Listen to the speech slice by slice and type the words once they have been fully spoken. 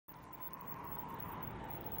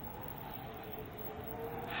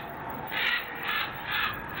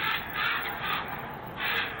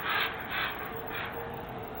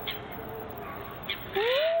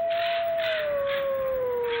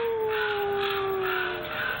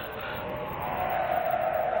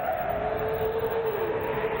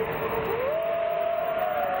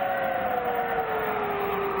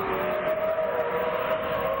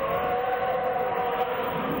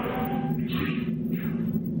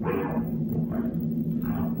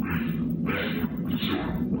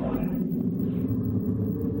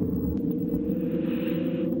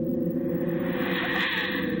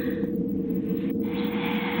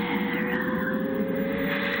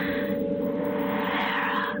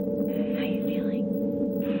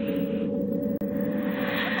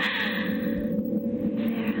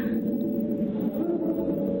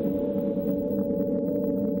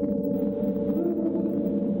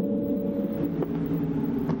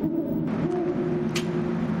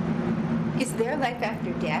Is there life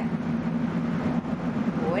after death?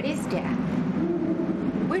 What is death?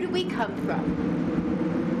 Where do we come from?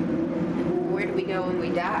 Where do we go when we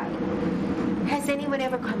die? Has anyone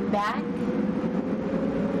ever come back?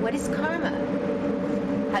 What is karma?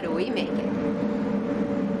 How do we make it?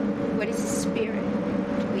 What is a spirit?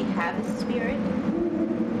 Do we have a spirit?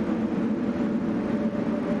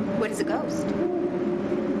 What is a ghost?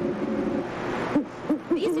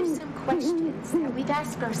 These are some questions that we've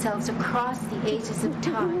asked ourselves across the ages of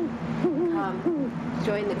time. Come,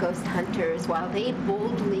 join the ghost hunters while they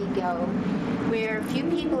boldly go where few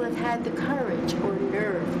people have had the courage or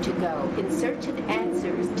nerve to go in search of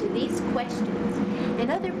answers to these questions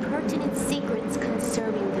and other pertinent secrets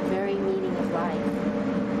concerning the very meaning of life.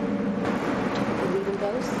 Do you believe in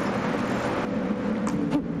ghosts?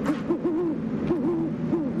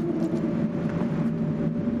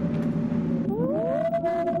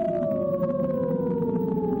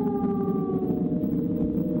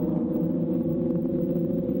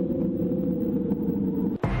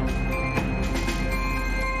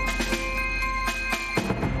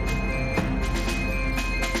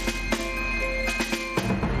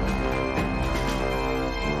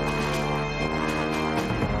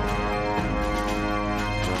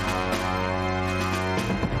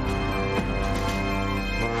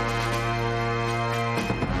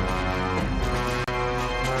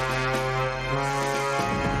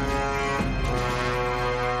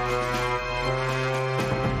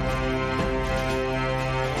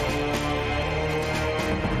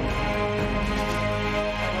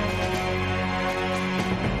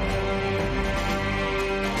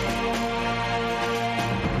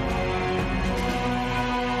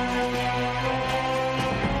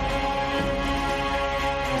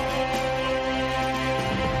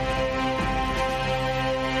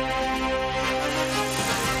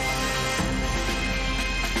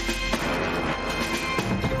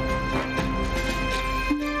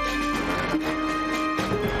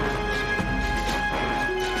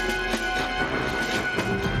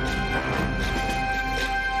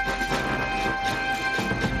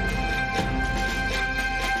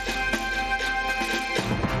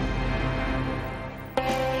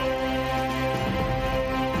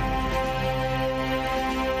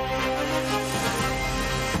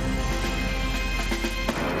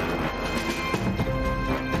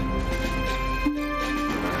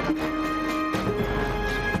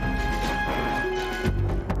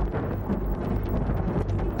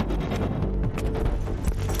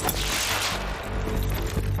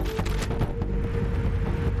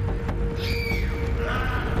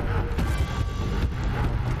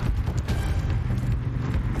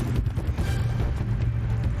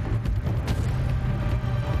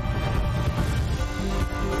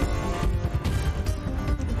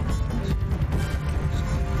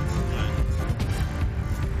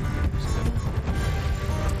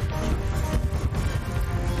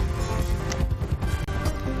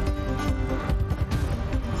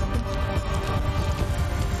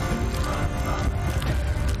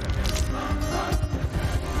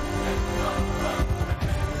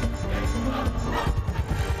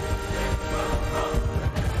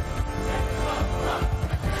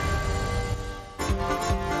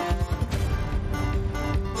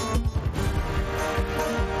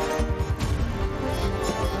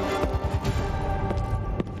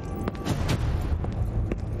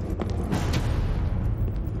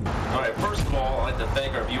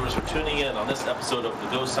 Tuning in on this episode of the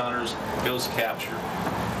Ghost Hunters Ghost Capture.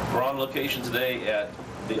 We're on location today at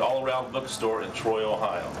the All Around Bookstore in Troy,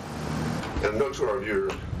 Ohio. And note to our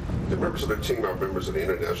viewers, the members of the team are members of the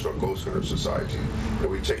International Ghost Hunter Society, and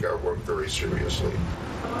we take our work very seriously.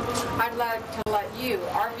 I'd like to let you,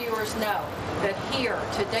 our viewers, know that here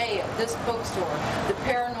today at this bookstore, the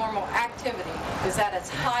paranormal activity is at its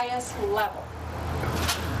highest level.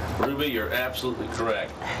 Ruby, you're absolutely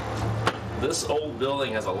correct. This old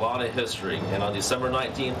building has a lot of history, and on December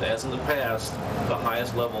 19th, as in the past, the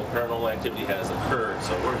highest level of paranormal activity has occurred.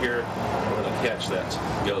 So we're here, we're going to catch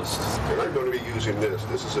that ghost. And I'm going to be using this.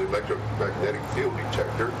 This is an electromagnetic field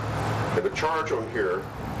detector, and the charge on here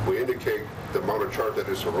will indicate the amount of charge that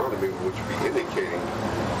is surrounding me, which will be indicating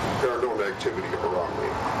paranormal activity around me.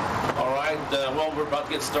 All right, well, we're about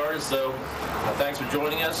to get started, so thanks for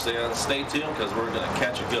joining us, and stay tuned because we're going to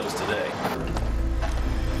catch a ghost today.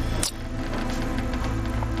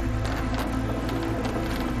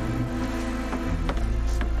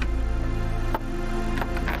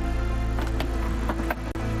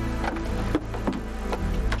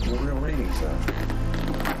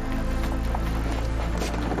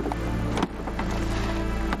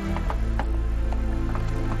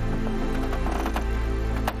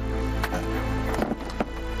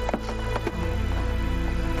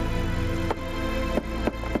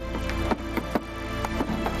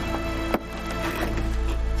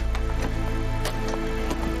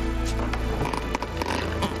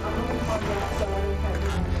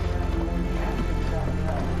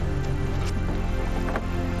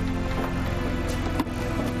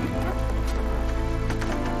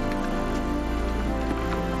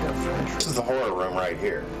 right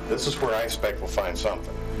here. This is where I expect we'll find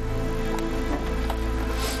something.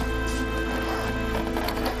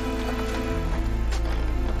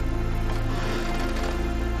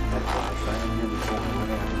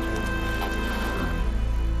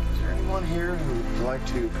 Is there anyone here who would like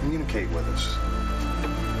to communicate with us?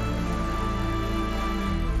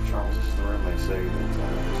 Charles, this is the room they say that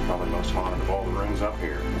it's probably the most haunted of all the rooms up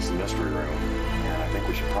here. It's the mystery room. And I think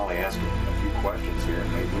we should probably ask a few questions here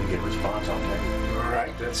and maybe we can get a response on tape. All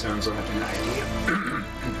right, that sounds like an idea.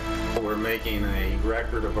 We're making a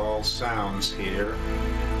record of all sounds here,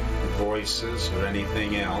 voices or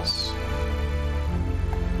anything else.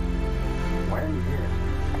 Why are you here?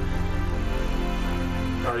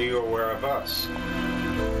 Are you aware of us?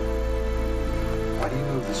 Why do you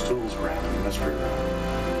move the stools around in the mystery room?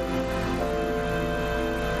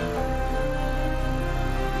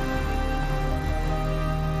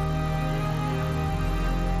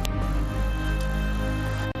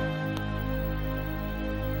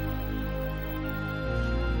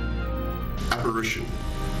 Apparition,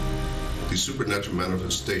 the supernatural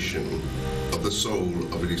manifestation of the soul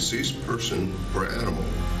of a deceased person or animal,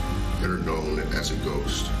 better known as a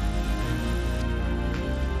ghost.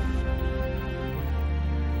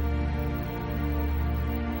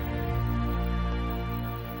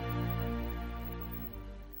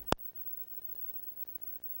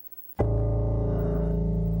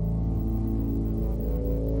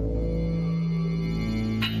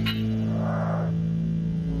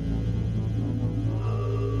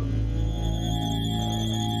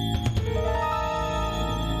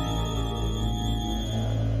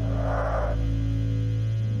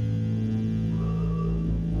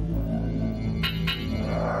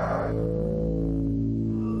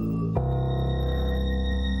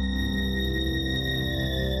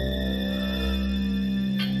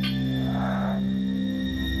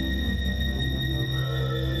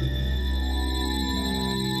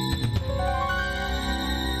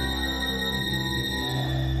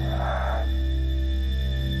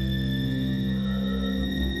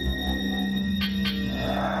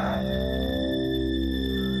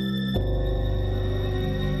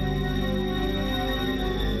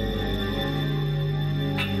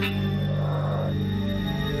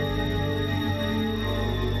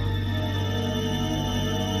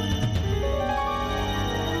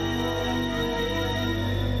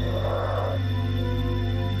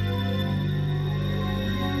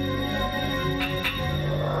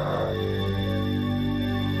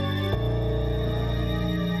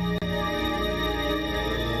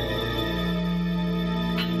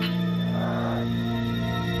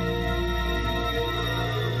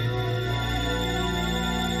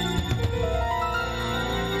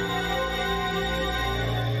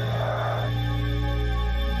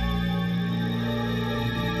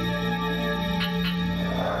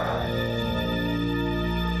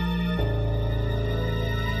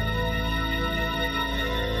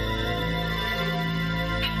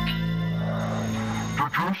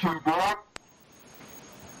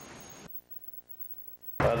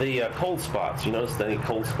 The cold spots. You noticed any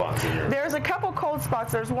cold spots in here? There's a couple cold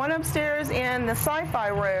spots. There's one upstairs in the sci-fi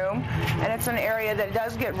room, and it's an area that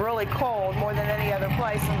does get really cold more than any other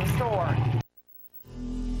place in the store.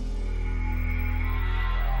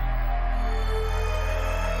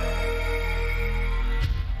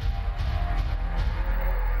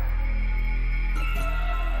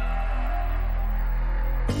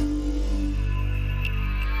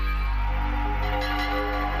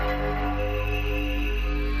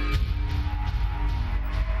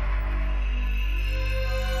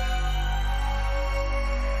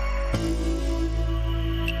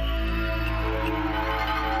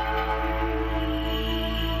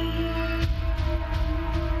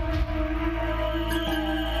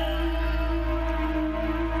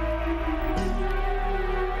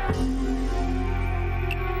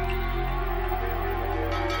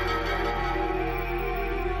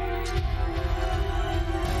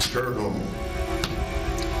 Paranormal.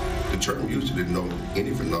 The term used to denote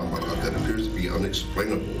any phenomena that appears to be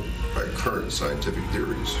unexplainable by current scientific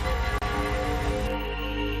theories.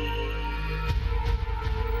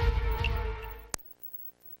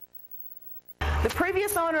 The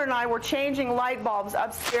previous owner and I were changing light bulbs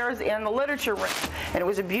upstairs in the literature room, and it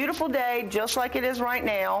was a beautiful day, just like it is right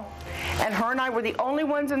now, and her and I were the only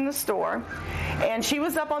ones in the store, and she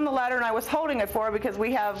was up on the ladder and I was holding it for her because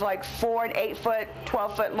we have like 4 and 8 foot,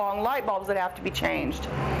 12 foot long light bulbs that have to be changed.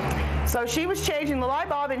 So she was changing the light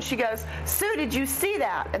bulb, and she goes, "Sue, did you see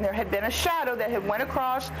that?" And there had been a shadow that had went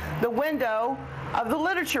across the window of the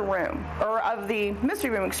literature room, or of the mystery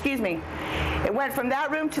room, excuse me. It went from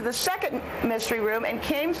that room to the second mystery room and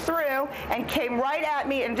came through and came right at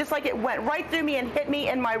me, and just like it went right through me and hit me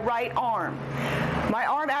in my right arm. My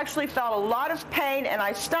arm actually felt a lot of pain, and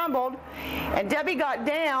I stumbled, and Debbie got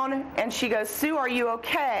down, and she goes, "Sue, are you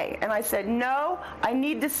okay?" And I said, "No, I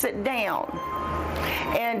need to sit down."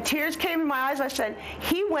 And tears came in my eyes. I said,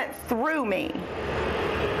 "He went through me."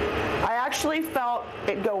 I actually felt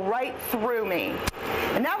it go right through me.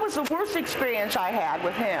 And that was the worst experience I had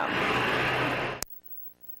with him.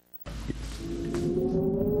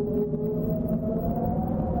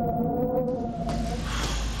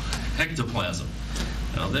 Ectoplasm.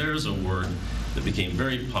 Now there's a word that became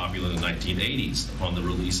very popular in the 1980s upon the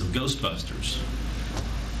release of Ghostbusters.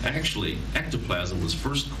 Actually, ectoplasm was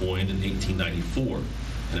first coined in 1894,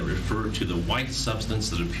 and it referred to the white substance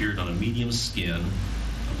that appeared on a medium's skin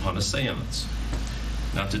upon a seance.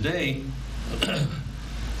 Now today,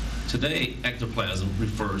 ectoplasm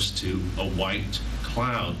refers to a white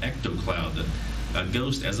cloud, ectocloud, that a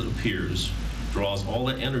ghost, as it appears, draws all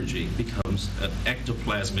the energy, becomes an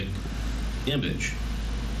ectoplasmic image,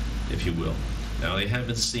 if you will. Now they have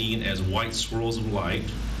been seen as white swirls of light,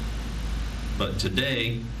 but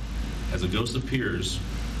today, as a ghost appears,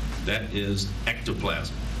 that is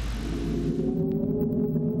ectoplasm.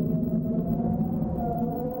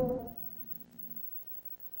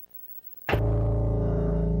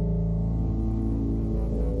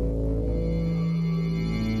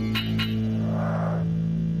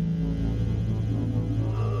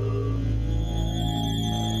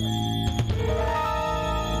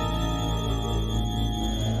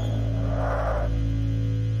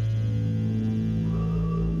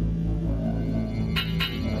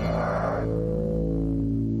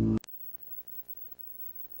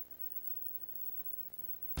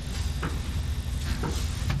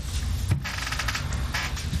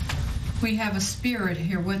 We have a spirit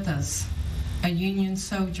here with us, a Union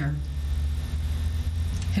soldier.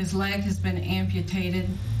 His leg has been amputated,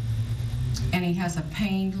 and he has a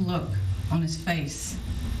pained look on his face.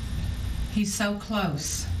 He's so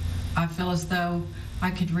close, I feel as though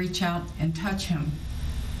I could reach out and touch him.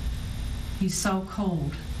 He's so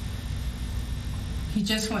cold. He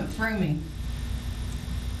just went through me.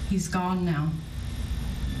 He's gone now.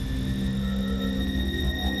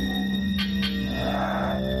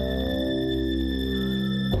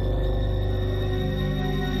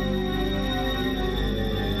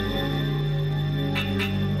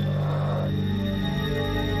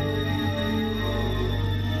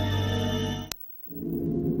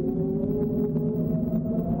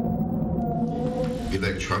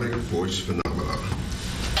 Electronic voice phenomena,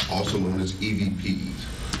 also known as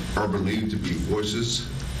EVPs, are believed to be voices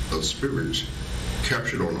of spirits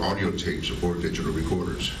captured on audio tapes or digital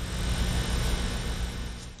recorders.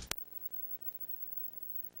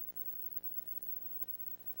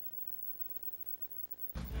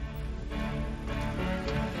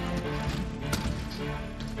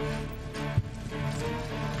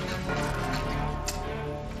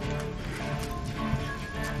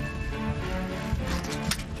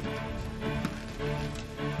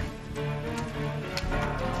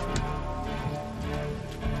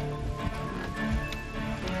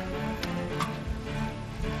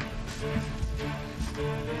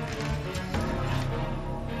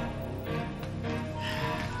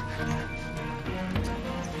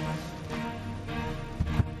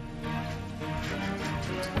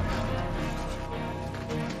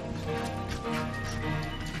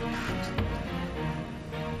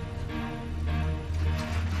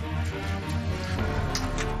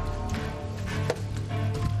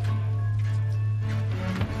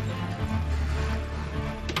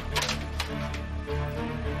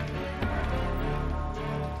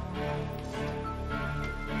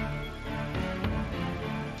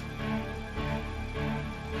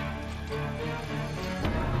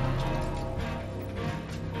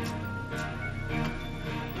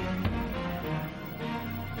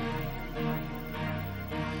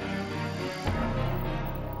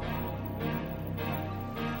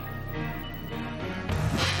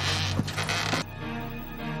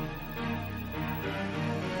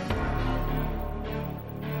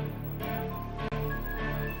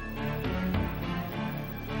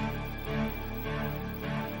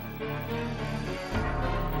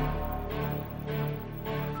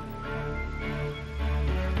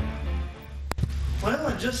 Well,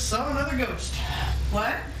 I just saw another ghost.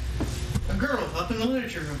 What? A girl up in the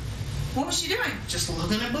literature room. What was she doing? Just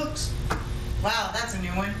looking at books. Wow, that's a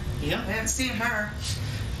new one. Yeah. I haven't seen her.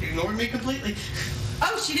 She ignored me completely.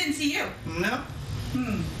 Oh, she didn't see you? No.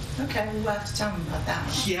 Okay, we'll have to tell him about that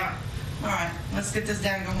one. Yeah. All right, let's get this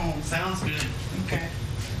down and go home. Sounds good. Okay.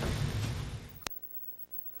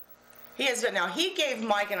 He gave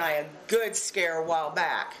Mike and I a good scare a while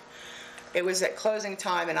back. It was at closing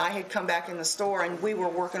time, and I had come back in the store, and we were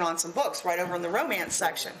working on some books right over in the romance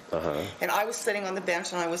section. And I was sitting on the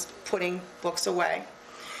bench, and I was putting books away.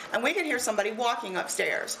 And we could hear somebody walking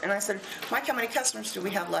upstairs. And I said, Mike, how many customers do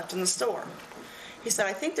we have left in the store? He said,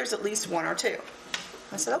 I think there's at least one or two.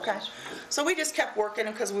 I said, okay. So we just kept working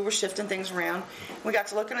because we were shifting things around. We got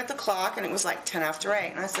to looking at the clock, and it was like 10 after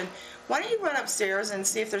 8. And I said, why don't you run upstairs and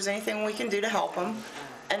see if there's anything we can do to help them?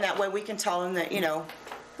 And that way we can tell them that,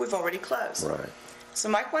 we've already closed. Right. So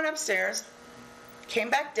Mike went upstairs, came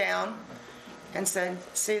back down, and said,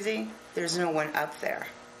 Susie, there's no one up there.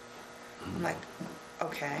 I'm like,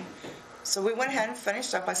 okay. So we went ahead and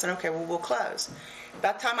finished up. I said, okay, well, we'll close.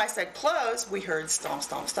 About the time I said close, we heard stomp,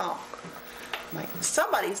 stomp, stomp. I'm like,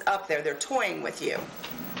 somebody's up there. They're toying with you.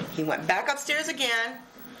 He went back upstairs again,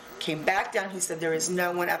 came back down. He said, there is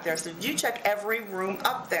no one up there. I said, did you check every room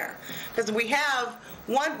up there? Because we have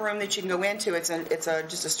one room that you can go into. It's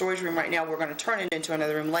just a storage room right now. We're going to turn it into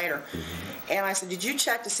another room later. And I said, did you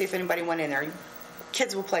check to see if anybody went in there?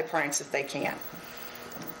 Kids will play pranks if they can.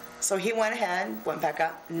 So he went ahead, went back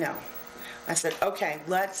up. No. I said, okay,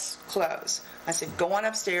 let's close. I said, go on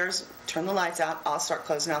upstairs, turn the lights out. I'll start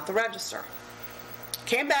closing out the register.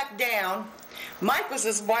 Came back down. Mike was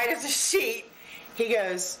as white as a sheet. He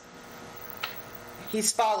goes,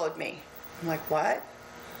 he's followed me. I'm like, what?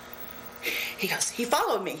 He goes, he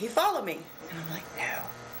followed me. And I'm like, no.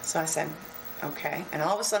 So I said, okay. And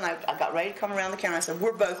all of a sudden, I got ready to come around the counter. I said,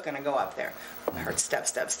 we're both going to go up there. I heard step,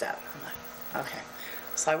 step, step. I'm like, okay.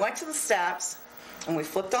 So I went to the steps, and we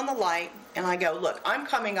flipped on the light, and I go, look, I'm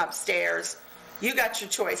coming upstairs. You got your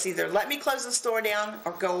choice. Either let me close the store down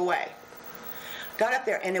or go away. Got up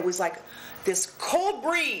there, and it was like this cold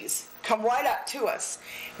breeze come right up to us.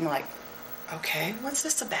 I'm like, okay, what's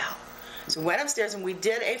this about? So we went upstairs, and we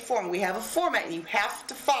did a form. We have a format, and you have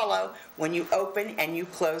to follow when you open and you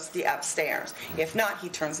close the upstairs. If not, he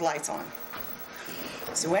turns the lights on.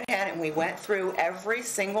 So we went ahead, and we went through every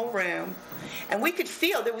single room, and we could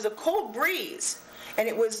feel there was a cold breeze, and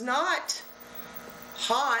it was not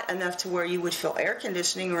hot enough to where you would feel air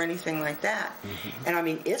conditioning or anything like that. And I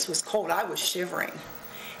mean, it was cold. I was shivering.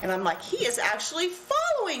 And I'm like, he is actually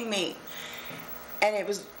following me. And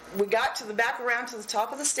we got to the back around to the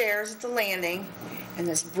top of the stairs at the landing, and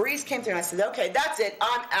this breeze came through, and I said, okay, that's it.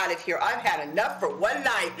 I'm out of here. I've had enough for one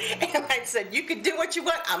night. And I said, you can do what you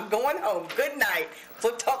want. I'm going home. Good night.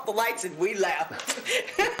 Flipped off the lights, and we left.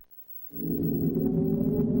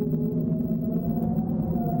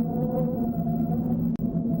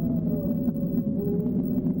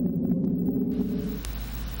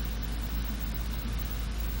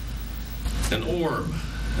 An orb.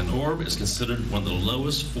 An orb is considered one of the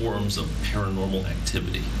lowest forms of paranormal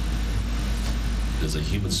activity. It is a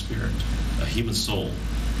human spirit, a human soul.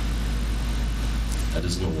 That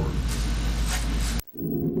is an orb.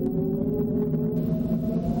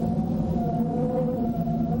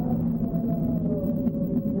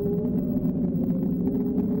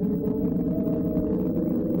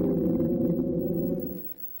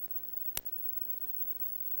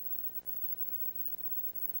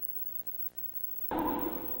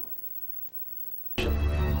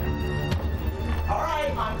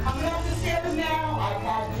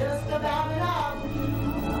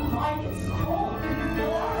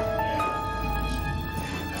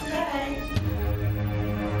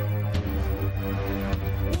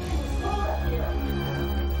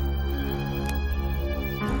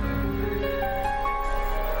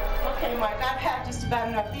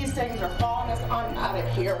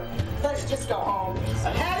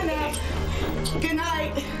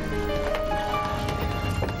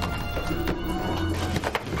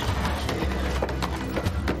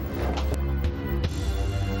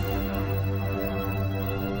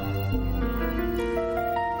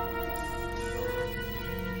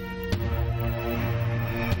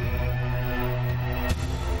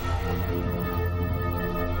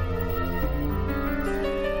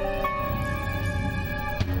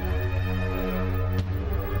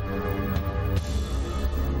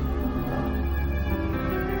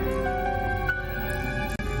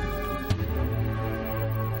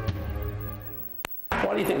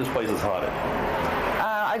 Why do you think this place is haunted?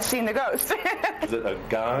 I've seen the ghost. Is it a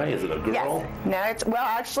guy? Is it a girl? Yes. No,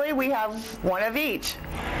 actually, we have one of each.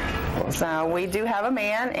 So we do have a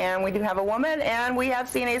man, and we do have a woman, and we have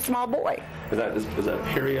seen a small boy. Is that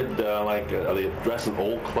period are they dressed in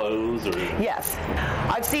old clothes or? Yes,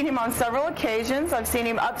 I've seen him on several occasions. I've seen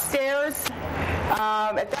him upstairs.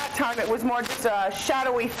 At that time, it was more just a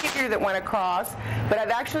shadowy figure that went across. But I've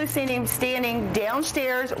actually seen him standing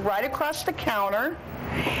downstairs, right across the counter,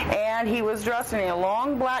 and he was dressed in a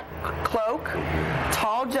long black cloak,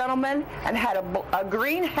 tall gentleman, and had a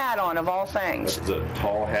green hat on, of all things. Is it a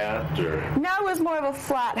tall hat or? No, it was more of a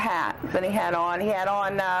flat hat that he had on. He had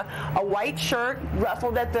on a white shirt,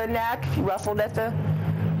 ruffled at the neck, ruffled at the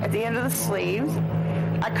end of the sleeves.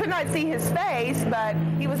 I could not see his face, but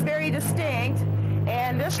he was very distinct.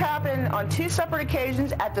 And this happened on 2 separate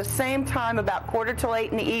occasions at the same time, about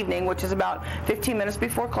 7:45 in the evening, which is about 15 minutes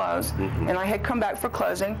before close. And I had come back for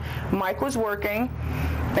closing. Mike was working.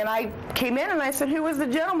 And I came in and I said, "Who was the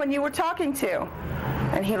gentleman you were talking to?"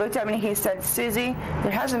 And he looked at me and he said, "Susie,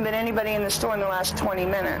 there hasn't been anybody in the store in the last 20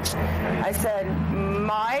 minutes. I said,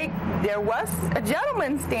 "Mike, there was a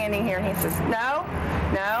gentleman standing here." And he says, No.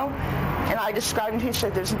 And I described him. He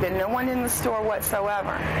said, "There's been no one in the store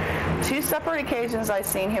whatsoever." 2 separate occasions I've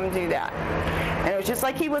seen him do that. And it was just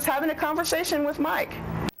like he was having a conversation with Mike.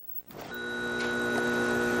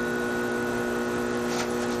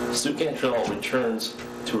 Sue Cantrell returns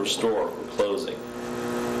to her store for closing.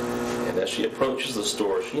 And as she approaches the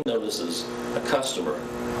store, she notices a customer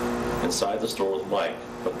inside the store with Mike.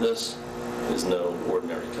 But this is no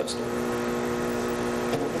ordinary customer.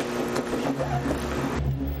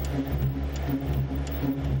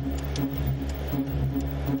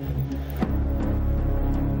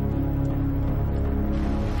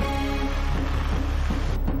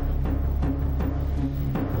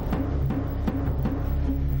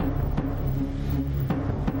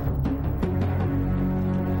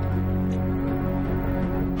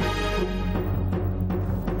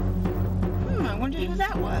 I wonder who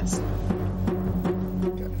that was.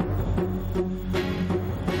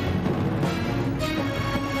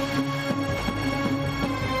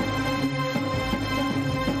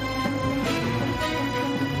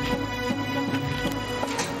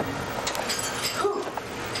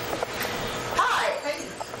 Hi. Hey.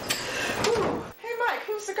 Hey, Mike,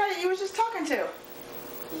 who's the guy that you were just talking to?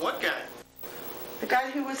 What guy? The guy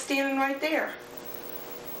who was standing right there.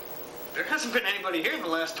 There hasn't been anybody here in the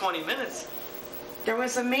last 20 minutes. There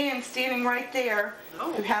was a man standing right there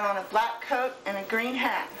No. who had on a black coat and a green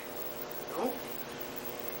hat. No.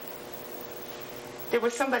 There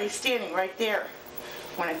was somebody standing right there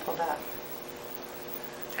when I pulled up.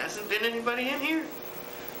 Hasn't been anybody in here.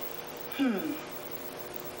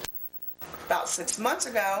 About 6 months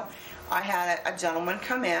ago, I had a gentleman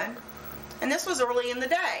come in, and this was early in the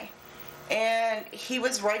day. And he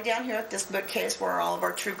was right down here at this bookcase where all of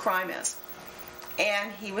our true crime is.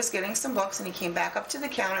 And he was getting some books, and he came back up to the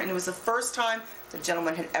counter, and it was the first time the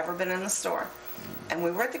gentleman had ever been in the store. And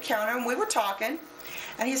we were at the counter, and we were talking,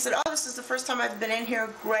 and he said, "Oh, this is the first time I've been in here.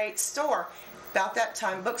 Great store." About that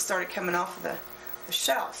time, books started coming off of the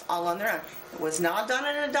shelf all on their own. It was not done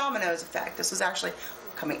in a dominoes effect. This was actually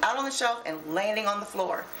coming out on the shelf and landing on the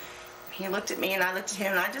floor. He looked at me, and I looked at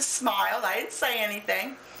him, and I just smiled. I didn't say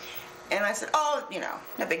anything. And I said, "Oh,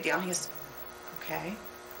 no big deal." And he goes, "Okay."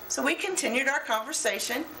 So we continued our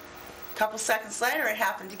conversation. A couple seconds later, it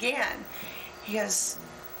happened again. He goes,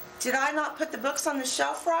 "Did I not put the books on the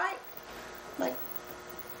shelf right?" I'm like,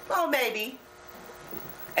 "Well, maybe."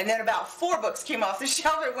 And then about 4 books came off the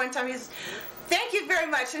shelf at one time. He says, "Thank you very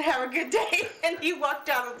much and have a good day." And he walked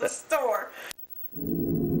out of the store.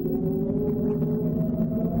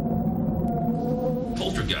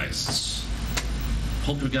 Poltergeists.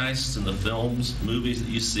 Poltergeists in the films, movies that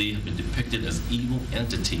you see have been depicted as evil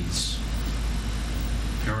entities.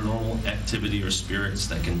 Paranormal activity or spirits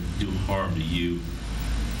that can do harm to you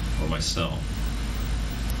or myself.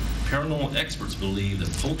 Paranormal experts believe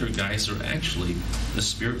that poltergeists are actually the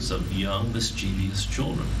spirits of young, mischievous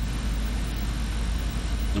children.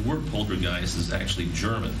 The word poltergeist is actually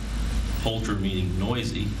German. Polter meaning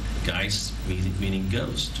noisy, geist meaning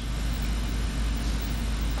ghost.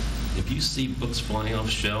 If you see books flying off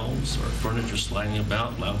shelves or furniture sliding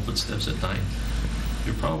about, loud footsteps at night,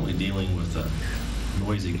 you're probably dealing with a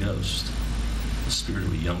noisy ghost, the spirit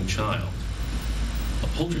of a young child, a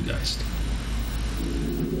poltergeist.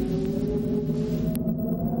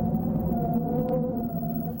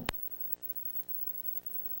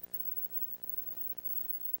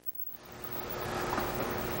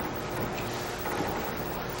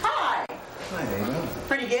 Hi. Hi, how you doing?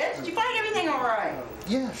 Pretty good? Did you find everything all right?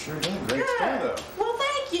 Yeah, sure did. Great Good. store, though. Well,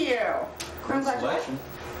 thank you. Great selection.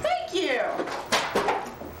 Thank you.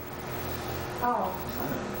 Oh.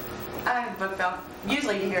 book about,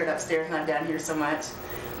 usually you hear it upstairs, not down here so much.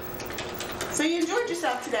 So you enjoyed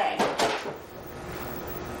yourself today?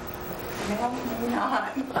 No, maybe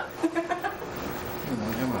not.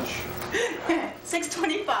 How much?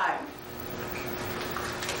 $6.25.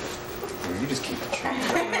 You just keep it cheap.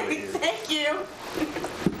 Thank you.